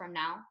months from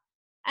now.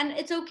 And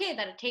it's okay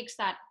that it takes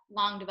that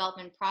long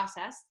development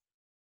process,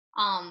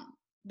 um,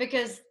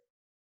 because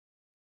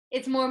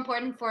it's more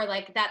important for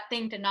like that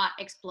thing to not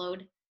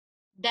explode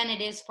than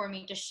it is for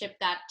me to ship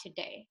that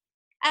today.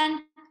 And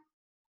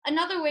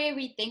another way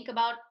we think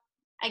about,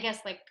 I guess,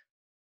 like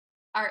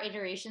our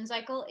iteration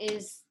cycle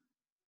is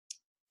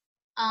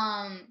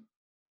um,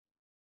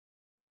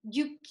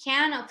 you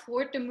can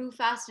afford to move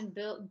fast and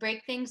build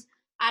break things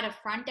at a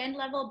front end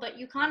level, but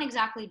you can't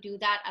exactly do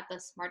that at the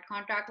smart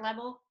contract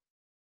level.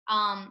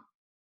 Um,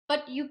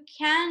 but you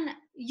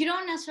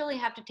don't necessarily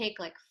have to take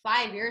like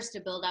 5 years to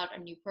build out a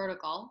new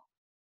protocol.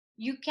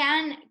 You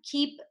can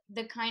keep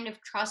the kind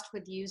of trust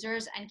with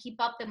users and keep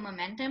up the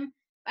momentum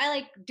by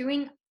like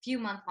doing few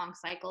month long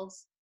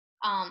cycles.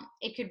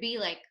 It could be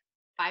like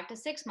 5 to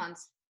 6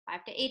 months,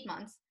 5 to 8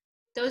 months.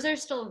 Those are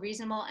still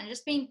reasonable, and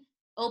just being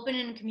open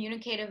and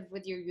communicative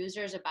with your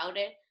users about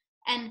it,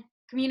 and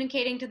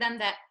communicating to them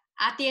that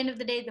at the end of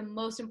the day, the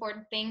most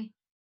important thing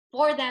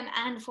for them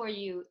and for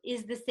you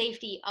is the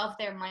safety of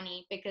their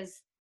money,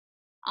 because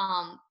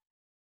um,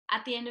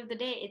 at the end of the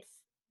day,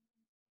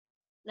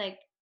 like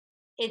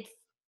it's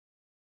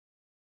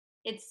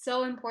it's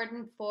so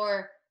important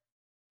for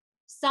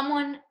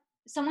someone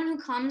someone who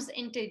comes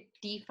into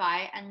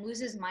DeFi and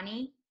loses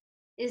money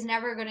is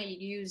never going to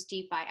use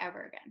DeFi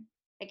ever again.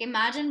 Like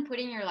imagine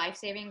putting your life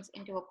savings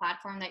into a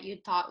platform that you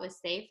thought was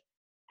safe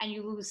and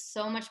you lose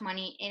so much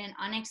money in an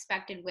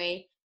unexpected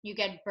way, you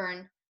get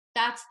burned.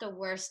 That's the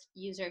worst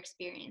user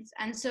experience.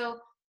 And so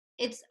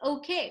it's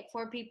okay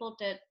for people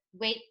to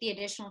wait the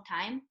additional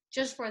time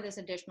just for this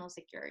additional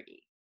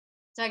security.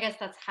 So I guess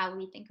that's how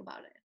we think about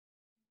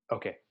it.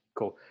 Okay,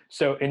 cool.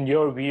 So in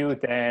your view,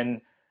 then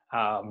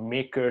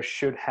Maker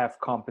should have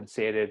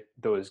compensated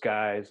those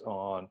guys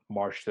on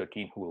March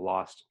 13th who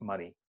lost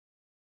money.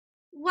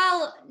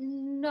 Well,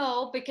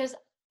 no, because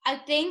I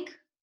think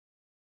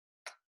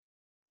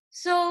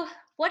so.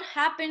 What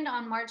happened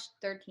on March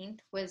 13th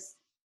was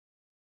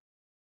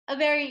a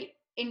very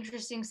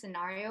interesting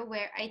scenario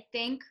where I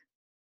think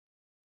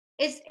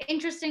it's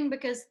interesting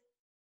because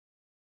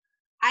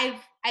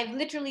I've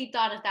literally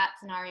thought of that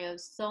scenario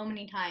so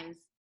many times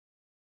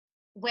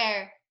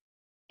where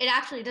it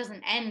actually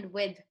doesn't end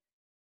with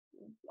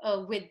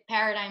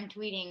Paradigm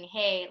tweeting,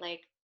 "Hey,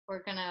 like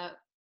we're gonna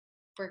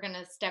we're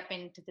gonna step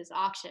into this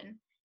auction."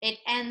 It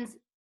ends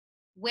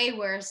way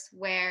worse,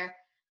 where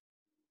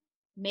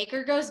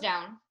Maker goes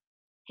down,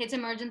 hits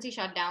emergency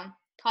shutdown,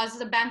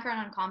 causes a bank run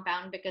on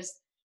Compound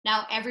because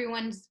now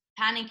everyone's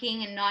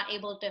panicking and not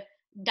able to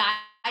die.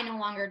 No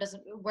longer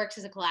doesn't works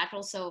as a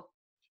collateral, so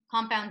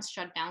Compound's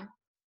shut down.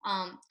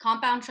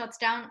 Compound shuts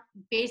down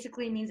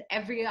basically means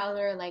every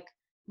other like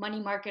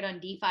money market on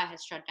DeFi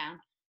has shut down,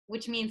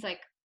 which means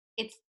like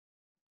it's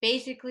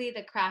basically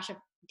the crash of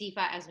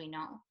DeFi as we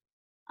know.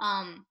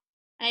 Um,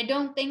 And I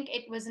don't think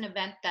it was an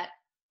event that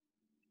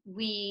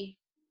we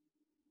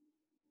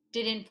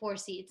didn't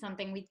foresee. It's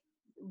something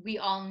we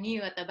all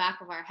knew at the back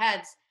of our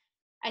heads.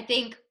 I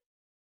think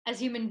as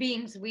human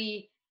beings,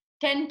 we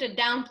tend to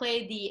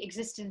downplay the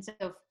existence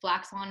of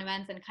black swan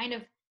events and kind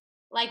of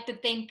like to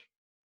think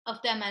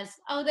of them as,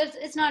 oh, that's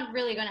it's not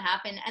really going to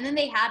happen. And then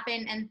they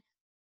happen, and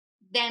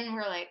then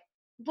we're like,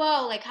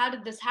 whoa, like how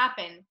did this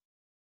happen?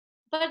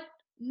 But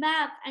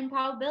math and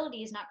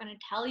probability is not going to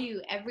tell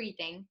you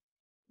everything.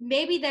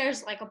 Maybe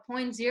there's like a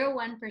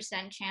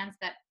 0.01% chance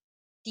that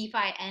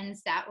DeFi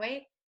ends that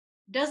way.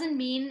 Doesn't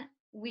mean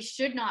we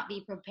should not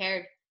be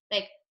prepared.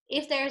 Like,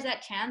 if there's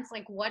that chance,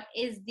 like, what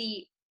is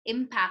the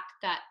impact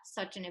that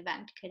such an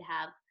event could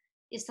have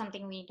is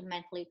something we need to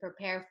mentally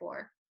prepare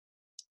for.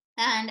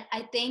 And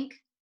I think,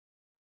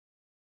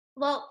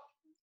 well,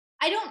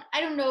 I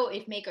don't know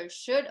if makers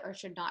should or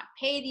should not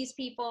pay these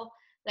people,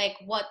 like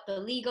what the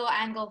legal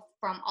angle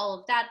from all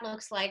of that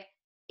looks like.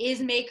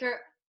 Is maker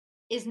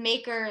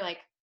like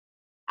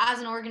as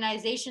an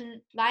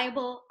organization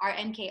liable? Are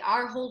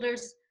MKR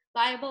holders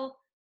liable?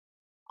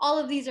 All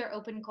of these are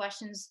open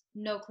questions,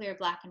 no clear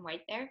black and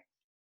white there.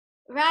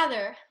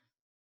 Rather,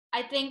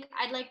 I think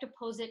I'd like to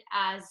pose it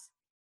as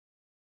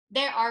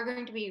there are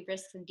going to be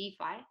risks in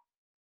DeFi,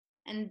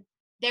 and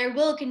there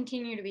will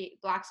continue to be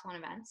black swan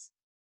events.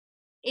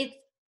 It's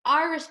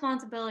our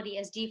responsibility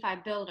as DeFi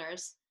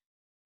builders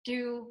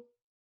to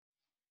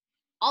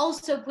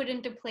also put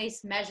into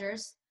place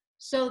measures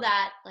so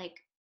that like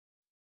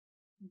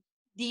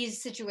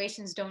these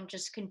situations don't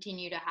just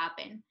continue to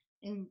happen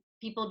and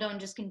people don't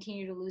just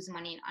continue to lose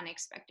money in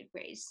unexpected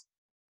ways.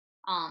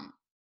 Um,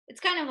 it's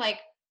kind of like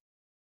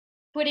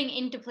putting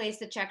into place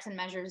the checks and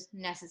measures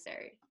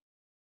necessary,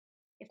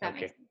 if that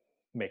Okay, makes sense.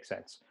 makes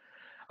sense.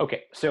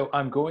 Okay, so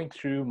I'm going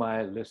through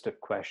my list of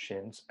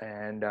questions,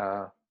 and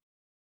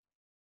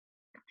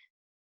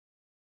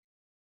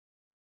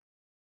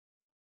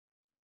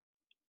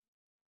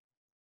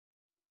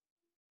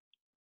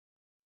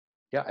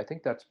yeah, I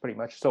think that's pretty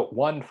much. So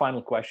one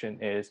final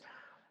question is,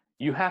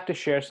 you have to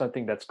share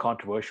something that's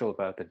controversial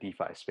about the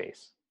DeFi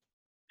space.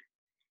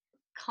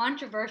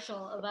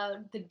 Controversial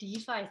about the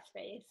DeFi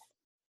space.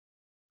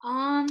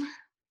 Um,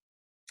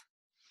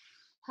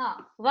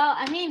 Well,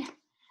 I mean,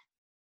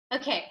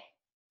 okay.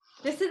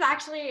 This is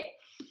actually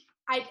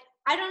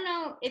I don't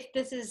know if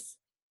this is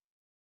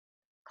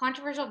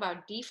controversial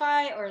about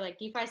DeFi or like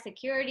DeFi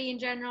security in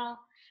general.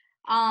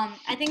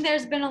 I think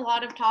there's been a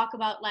lot of talk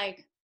about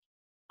like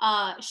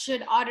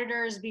should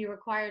auditors be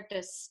required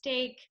to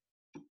stake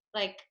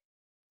like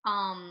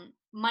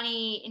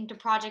money into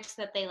projects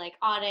that they like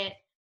audit,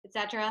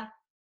 etc.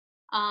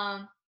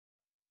 Um,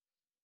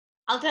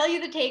 I'll tell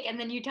you the take, and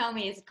then you tell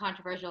me is it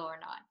controversial or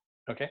not.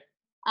 Okay.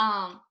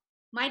 Um,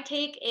 my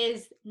take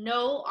is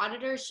no,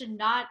 auditors should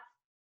not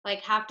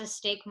like have to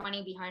stake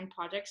money behind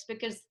projects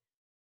because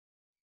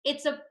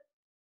it's a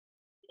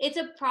it's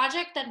a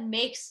project that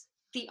makes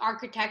the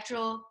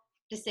architectural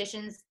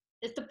decisions.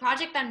 It's the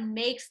project that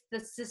makes the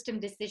system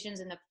decisions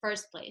in the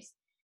first place.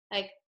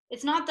 Like,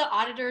 it's not the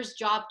auditor's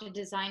job to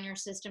design your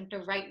system, to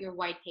write your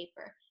white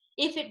paper.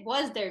 If it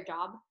was their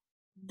job,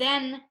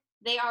 then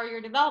they are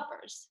your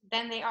developers,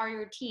 then they are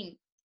your team.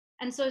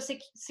 And so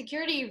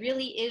security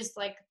really is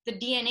like the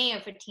DNA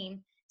of a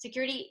team.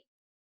 Security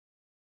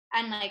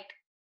and like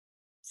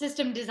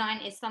system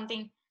design is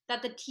something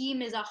that the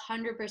team is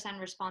 100%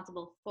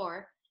 responsible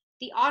for.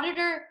 The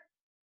auditor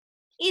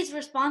is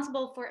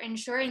responsible for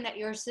ensuring that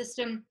your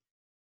system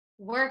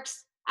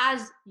works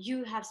as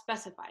you have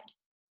specified.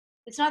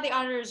 It's not the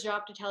auditor's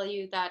job to tell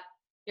you that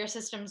your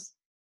system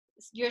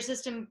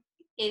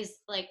is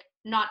like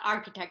not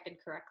architected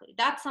correctly.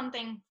 That's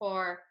something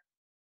for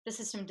the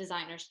system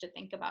designers to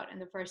think about in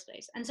the first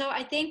place. And so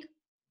I think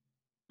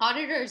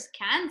auditors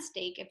can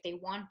stake if they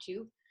want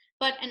to,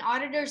 but an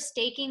auditor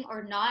staking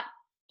or not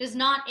does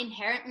not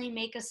inherently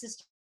make a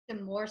system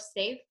more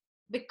safe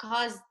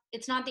because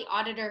it's not the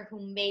auditor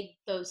who made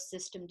those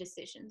system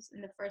decisions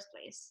in the first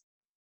place.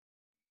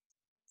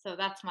 So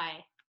that's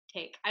my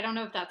take. I don't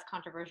know if that's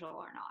controversial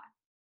or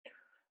not.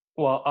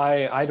 Well,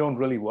 I don't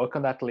really work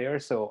on that layer,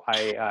 so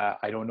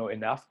I don't know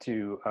enough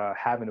to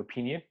have an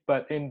opinion.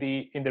 But in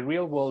the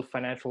real world,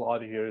 financial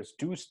auditors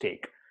do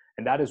stake,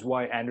 and that is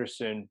why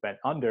Anderson went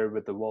under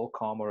with the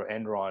WorldCom or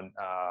Enron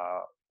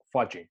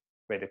fudging,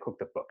 where they cook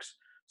the books.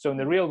 So in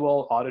the real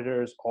world,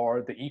 auditors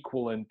are the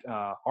equivalent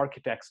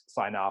architects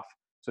sign off,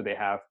 so they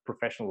have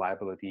professional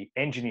liability.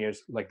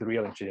 Engineers, like the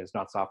real engineers,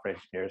 not software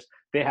engineers,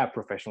 they have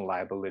professional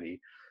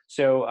liability.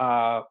 So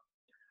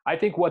I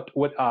think what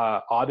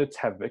audits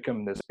have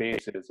become in this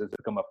space is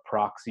become a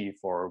proxy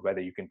for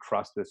whether you can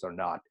trust this or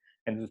not.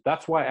 And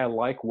that's why I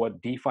like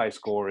what DeFi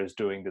Score is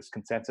doing, this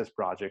consensus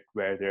project,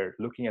 where they're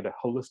looking at a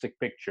holistic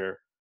picture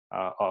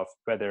of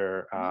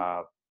whether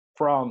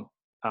from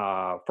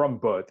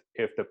birth,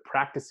 if the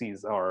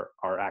practices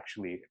are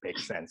actually make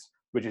sense,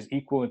 which is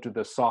equivalent to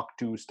the SOC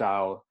 2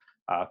 style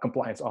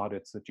compliance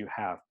audits that you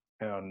have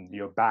on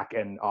your back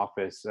end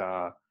office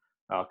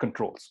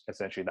controls.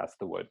 Essentially, that's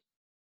the word.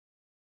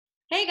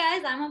 Hey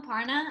guys, I'm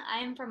Aparna.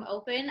 I'm from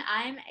Opyn.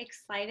 I'm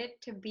excited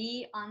to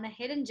be on the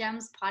Hidden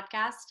Gems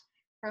podcast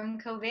from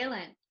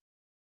Covalent.